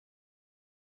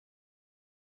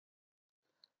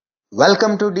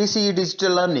Welcome to DCE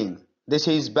Digital Learning. This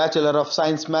is Bachelor of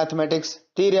Science Mathematics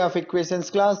Theory of Equations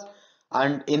class,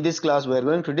 and in this class we are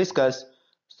going to discuss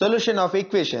solution of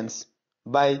equations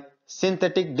by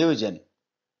synthetic division.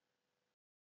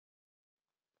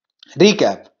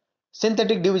 Recap: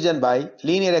 synthetic division by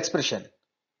linear expression.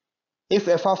 If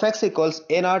f of x equals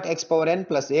a0 x power n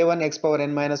plus a1 x power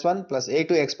n minus 1 plus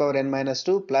a2 x power n minus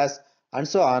 2 plus and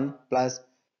so on plus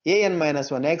an minus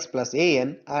 1x plus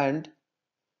an and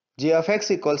g of x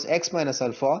equals x minus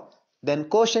alpha, then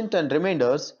quotient and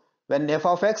remainders when f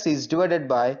of x is divided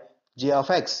by g of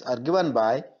x are given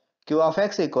by q of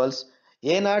x equals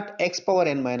a0 x power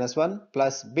n minus 1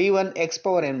 plus b1 x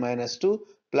power n minus 2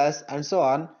 plus and so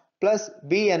on plus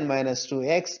bn minus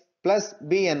 2x plus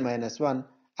bn minus 1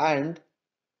 and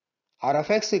r of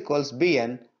x equals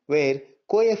bn, where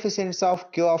coefficients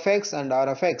of q of x and r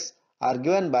of x are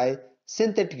given by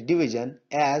synthetic division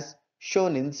as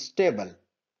shown in this table.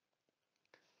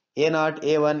 a0,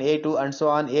 a1, a2 and so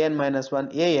on an minus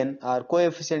 1 an are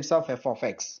coefficients of f of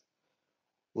x.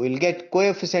 We will get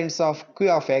coefficients of q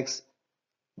of x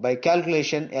by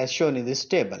calculation as shown in this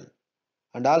table,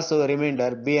 and also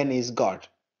remainder bn is got.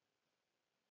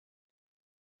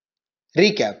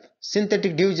 Recap: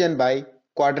 synthetic division by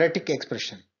quadratic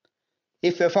expression.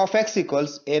 If f of x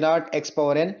equals a0 x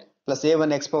power n plus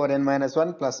a1 x power n minus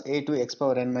 1 plus a2 x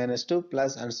power n minus 2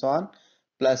 plus and so on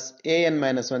plus an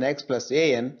minus 1x plus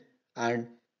an and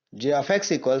g of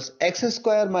x equals x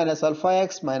square minus alpha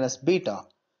x minus beta,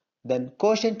 then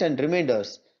quotient and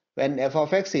remainders when f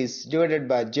of x is divided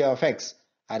by g of x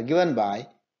are given by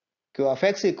q of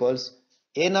x equals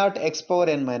a0 x power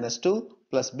n minus 2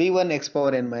 plus b1 x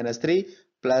power n minus 3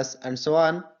 plus and so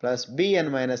on plus bn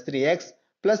minus 3x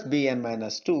plus bn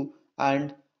minus 2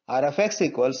 and r of x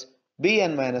equals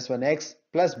bn minus 1x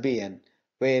plus bn,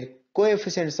 where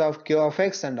coefficients of q of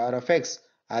x and r of x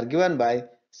are given by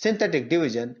synthetic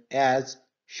division as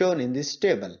shown in this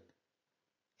table.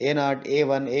 a0,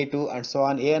 a1, a2 and so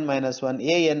on an minus 1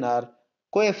 an are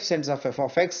coefficients of f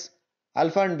of x,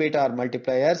 alpha and beta are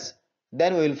multipliers.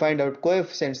 Then we will find out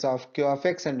coefficients of q of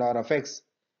x and r of x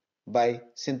by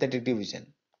synthetic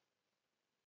division.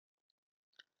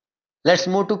 Let's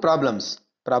move to problems.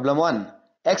 Problem 1.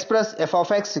 Express f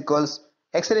of x equals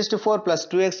x raised to 4 plus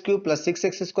 2x cube plus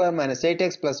 6x square minus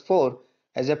 8x plus 4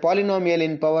 as a polynomial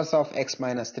in powers of x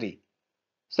minus 3.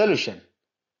 Solution.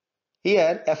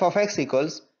 Here f of x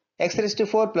equals x raised to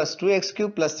 4 plus 2x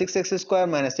cube plus 6x square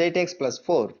minus 8x plus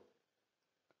 4.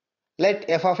 Let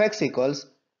f of x equals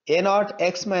a0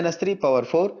 x minus 3 power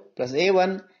 4 plus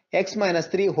a1 x minus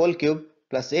 3 whole cube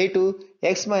plus a2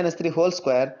 x minus 3 whole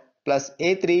square plus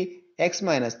a3 x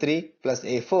minus 3 plus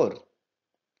a4.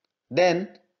 Then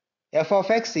f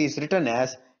of x is written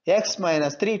as x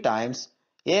minus 3 times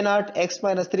a0 x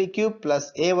minus 3 cube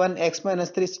plus a1 x minus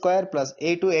 3 square plus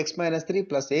a2 x minus 3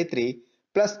 plus a3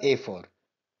 plus a4.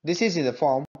 This is in the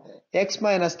form x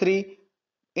minus 3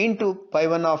 into pi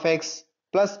 1 of x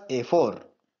plus a4,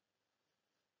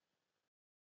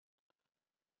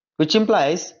 which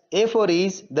implies a4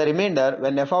 is the remainder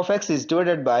when f of x is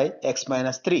divided by x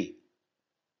minus 3.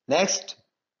 Next,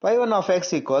 pi 1 of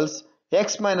x equals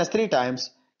x minus 3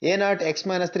 times a0 x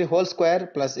minus 3 whole square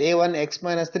plus a1 x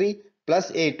minus 3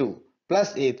 plus a2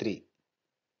 plus a3,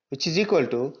 which is equal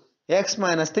to x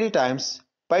minus 3 times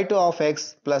pi 2 of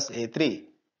x plus a3,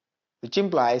 which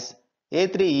implies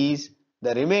a3 is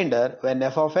the remainder when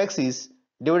f of x is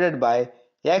divided by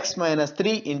x minus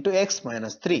 3 into x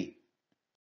minus 3.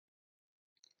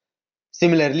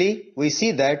 Similarly, we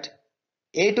see that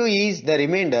a2 is the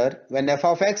remainder when f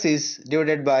of x is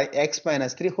divided by x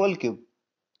minus 3 whole cube.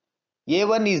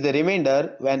 a1 is the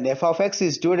remainder when f of x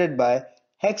is divided by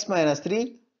x minus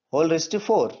 3 whole raised to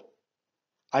 4.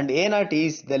 And a0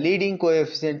 is the leading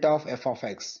coefficient of f of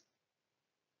x.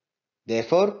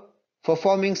 Therefore, for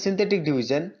forming synthetic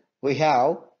division, we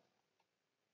have: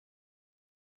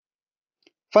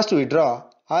 first we draw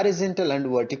horizontal and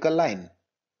vertical line.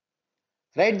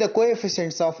 Write the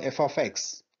coefficients of f of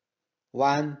x.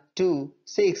 1, 2,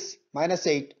 6, minus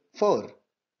 8, 4.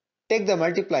 Take the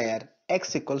multiplier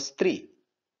x equals 3.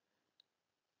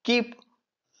 Keep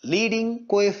leading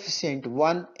coefficient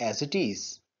 1 as it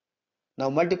is. Now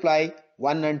multiply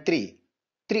 1 and 3,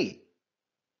 3.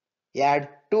 Add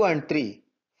 2 and 3,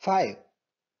 5.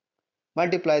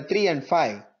 Multiply 3 and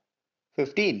 5,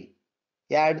 15.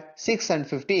 Add 6 and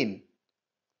 15,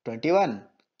 21.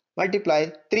 Multiply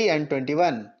 3 and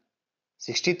 21,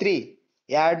 63.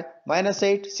 Add minus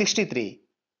 8, 63.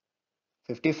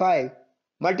 55.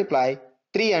 Multiply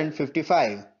 3 and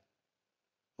 55,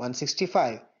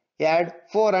 165. Add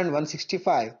 4 and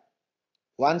 165,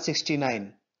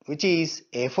 169, which is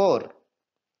A4.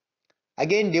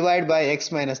 Again divide by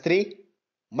x minus 3,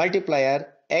 multiplier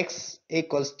x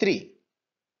equals 3.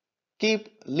 Keep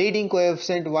leading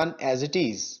coefficient 1 as it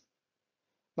is.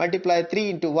 Multiply 3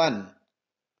 into 1,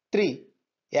 3.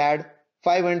 Add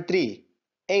 5 and 3,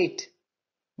 8.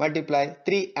 Multiply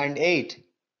 3 and 8,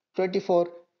 24.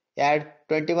 Add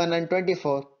 21 and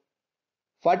 24,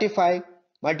 45.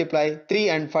 Multiply 3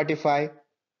 and 45,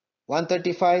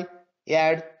 135.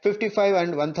 Add 55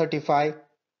 and 135,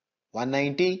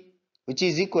 190, which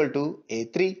is equal to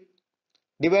A3.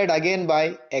 Divide again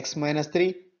by x minus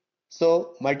 3.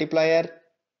 So multiplier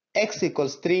x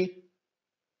equals 3.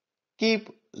 Keep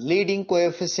leading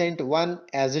coefficient 1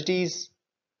 as it is.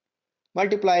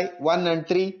 Multiply 1 and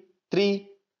 3, 3.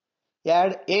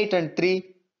 Add 8 and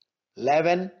 3,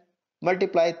 11.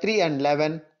 Multiply 3 and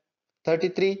 11,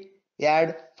 33.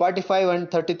 Add 45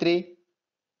 and 33,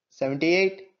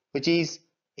 78, which is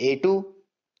A2.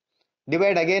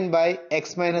 Divide again by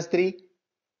x minus 3.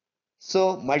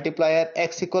 So multiplier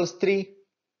x equals 3.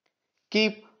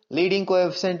 Keep leading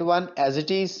coefficient 1 as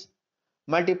it is.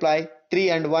 Multiply 3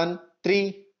 and 1,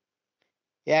 3.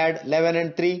 Add 11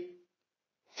 and 3,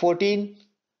 14,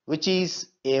 which is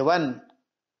A1.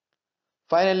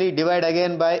 Finally divide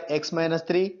again by x minus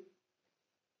 3.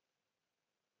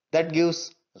 That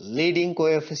gives leading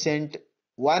coefficient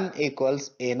 1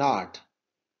 equals A0.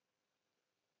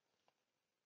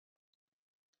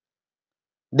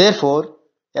 Therefore,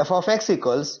 f of x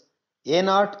equals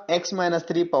A0 x minus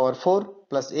 3 power 4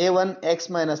 plus A1 x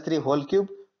minus 3 whole cube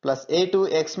plus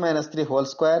A2 x minus 3 whole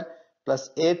square plus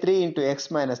A3 into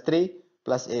x minus 3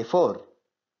 plus A4.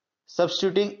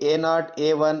 Substituting A0,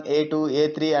 A1, A2,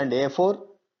 A3 and A4,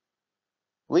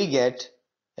 we get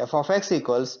f of x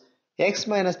equals x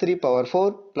minus 3 power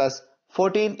 4 plus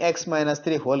 14x minus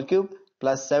 3 whole cube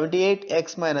plus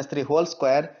 78x minus 3 whole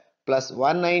square plus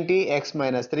 190x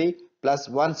minus 3 plus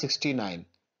 169.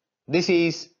 This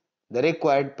is the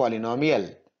required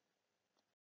polynomial.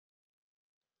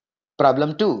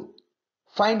 Problem 2.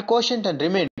 Find quotient and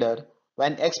remainder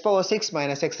when x power 6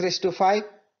 minus x raised to 5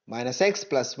 minus x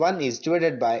plus 1 is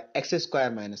divided by x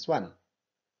square minus 1.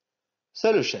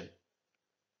 Solution.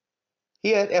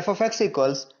 Here f of x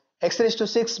equals x raised to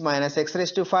 6 minus x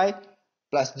raised to 5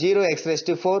 plus 0 x raised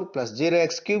to 4 plus 0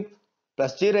 x cube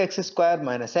plus 0 x square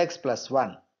minus x plus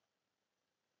 1.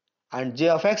 And g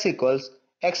of x equals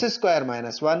x square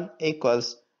minus 1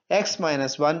 equals x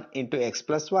minus 1 into x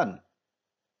plus 1.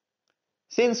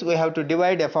 Since we have to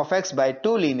divide f of x by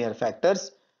two linear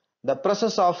factors, the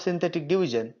process of synthetic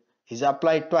division is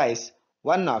applied twice,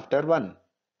 one after one.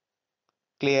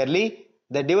 Clearly,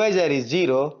 the divisor is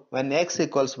 0 when x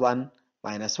equals 1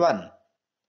 minus 1.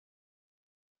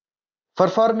 For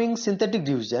forming synthetic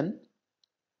division,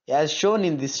 as shown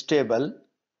in this table,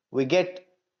 we get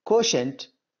quotient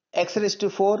x raised to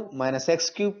 4 minus x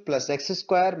cube plus x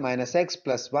square minus x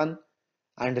plus 1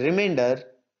 and remainder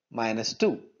minus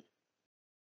 2.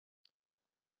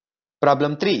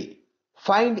 Problem 3.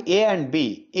 Find a and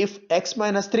b if x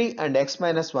minus 3 and x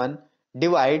minus 1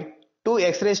 divide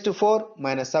 2x raised to 4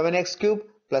 minus 7x cube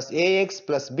plus ax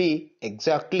plus b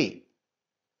exactly.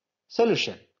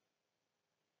 Solution.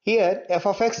 Here f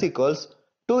of x equals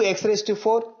 2x raised to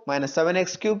 4 minus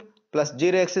 7x cube plus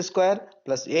 0x square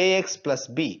plus ax plus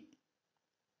b.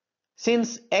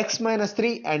 Since x minus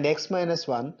 3 and x minus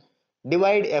 1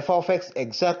 divide f of x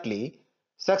exactly,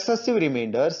 successive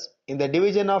remainders in the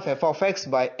division of f of x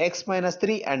by x minus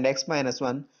 3 and x minus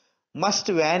 1 must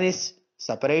vanish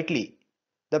separately.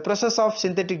 The process of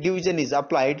synthetic division is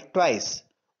applied twice,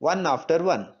 one after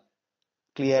one.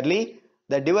 Clearly,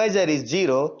 the divisor is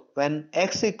 0 when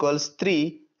x equals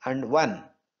 3 and 1.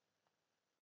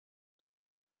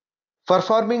 For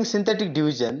forming synthetic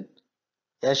division,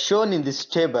 as shown in this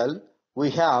table,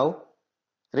 we have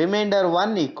remainder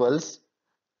 1 equals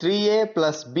 3a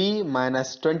plus b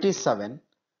minus 27.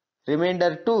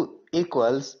 Remainder 2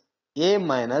 equals a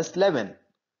minus 11.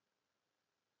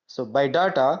 So by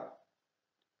data,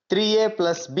 3a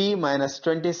plus b minus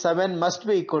 27 must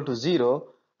be equal to 0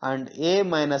 and a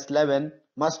minus 11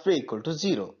 must be equal to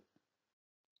 0.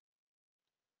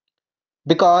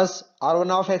 Because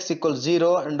r1 of x equals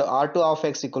 0 and r2 of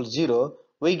x equals 0,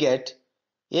 we get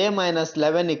a minus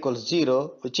 11 equals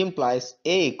 0, which implies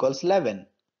a equals 11.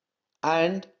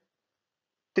 And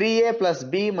 3a plus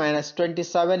b minus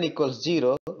 27 equals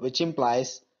 0, which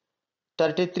implies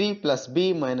 33 plus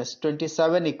b minus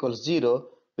 27 equals 0,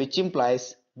 which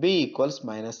implies b equals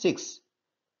minus 6.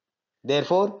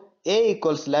 Therefore, a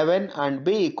equals 11 and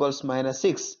b equals minus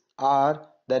 6 are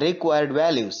the required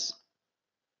values.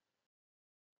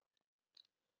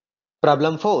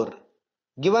 Problem 4.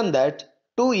 Given that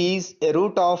 2 is a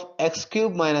root of x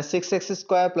cube minus 6x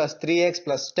square plus 3x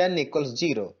plus 10 equals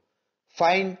 0.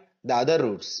 Find the other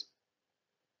roots.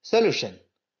 Solution.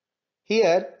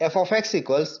 Here f of x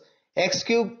equals x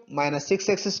cube minus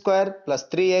 6x square plus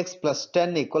 3x plus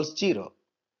 10 equals 0.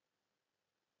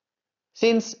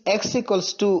 Since x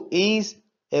equals 2 is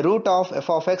a root of f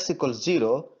of x equals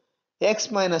 0, x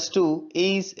minus 2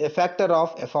 is a factor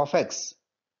of f of x.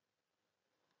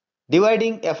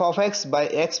 Dividing f of x by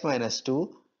x minus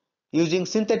 2 using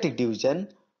synthetic division,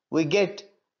 we get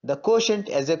the quotient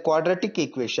as a quadratic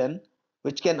equation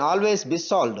which can always be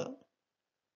solved.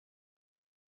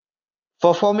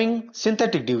 Performing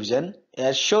synthetic division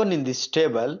as shown in this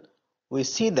table, we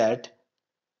see that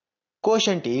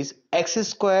quotient is x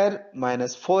square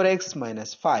minus 4x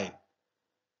minus 5.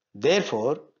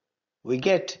 Therefore, we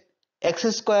get x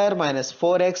square minus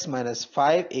 4x minus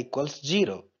 5 equals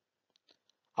 0.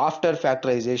 After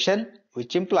factorization,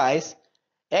 which implies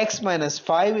x minus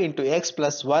 5 into x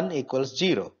plus 1 equals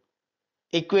 0.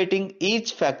 Equating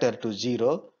each factor to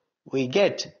 0, we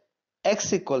get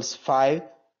x equals 5,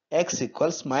 x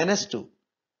equals minus 2.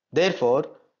 Therefore,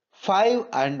 5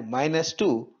 and minus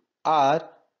 2 are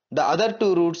the other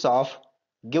two roots of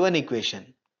given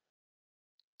equation.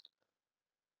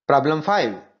 Problem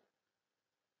 5.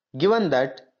 Given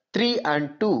that 3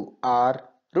 and 2 are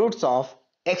roots of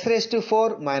x raised to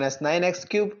 4 minus 9x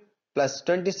cube plus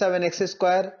 27x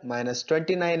square minus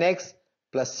 29x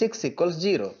plus 6 equals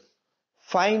 0.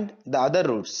 Find the other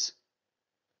roots.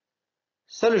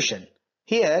 Solution.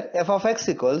 Here f of x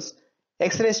equals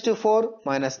x raised to 4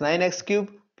 minus 9x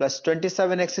cube plus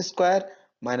 27x square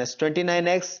minus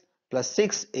 29x plus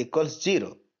 6 equals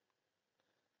 0.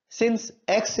 Since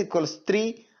x equals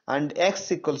 3 and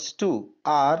x equals 2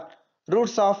 are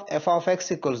roots of f of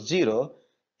x equals 0,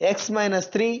 x minus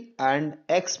 3 and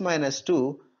x minus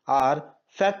 2 are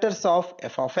factors of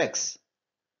f of x.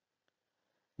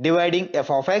 Dividing f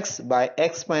of x by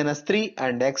x minus 3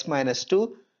 and x minus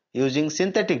 2 using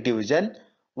synthetic division,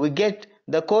 we get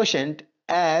the quotient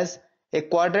as a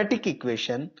quadratic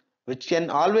equation which can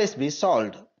always be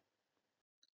solved.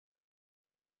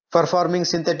 Performing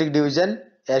synthetic division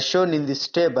as shown in this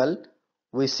table,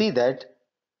 we see that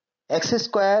x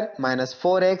square minus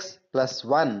 4x plus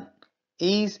 1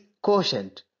 is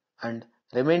quotient and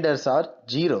remainders are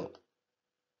 0.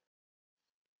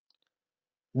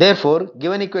 Therefore,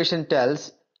 given equation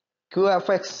tells q of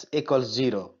x equals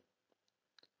 0,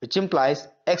 which implies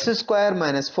x square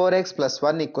minus 4x plus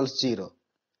 1 equals 0.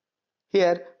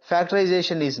 Here,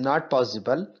 factorization is not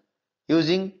possible.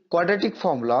 Using quadratic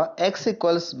formula, x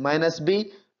equals minus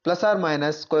b plus or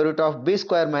minus square root of b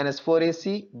square minus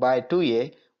 4ac by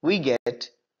 2a, we get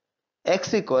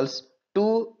x equals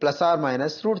 2 plus or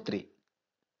minus root 3,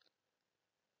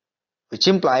 which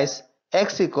implies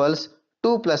x equals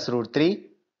 2 plus root 3,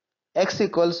 x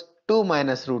equals 2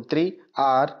 minus root 3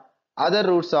 are other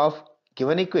roots of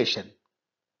given equation.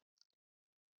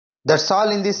 That's all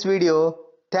in this video.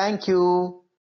 Thank you.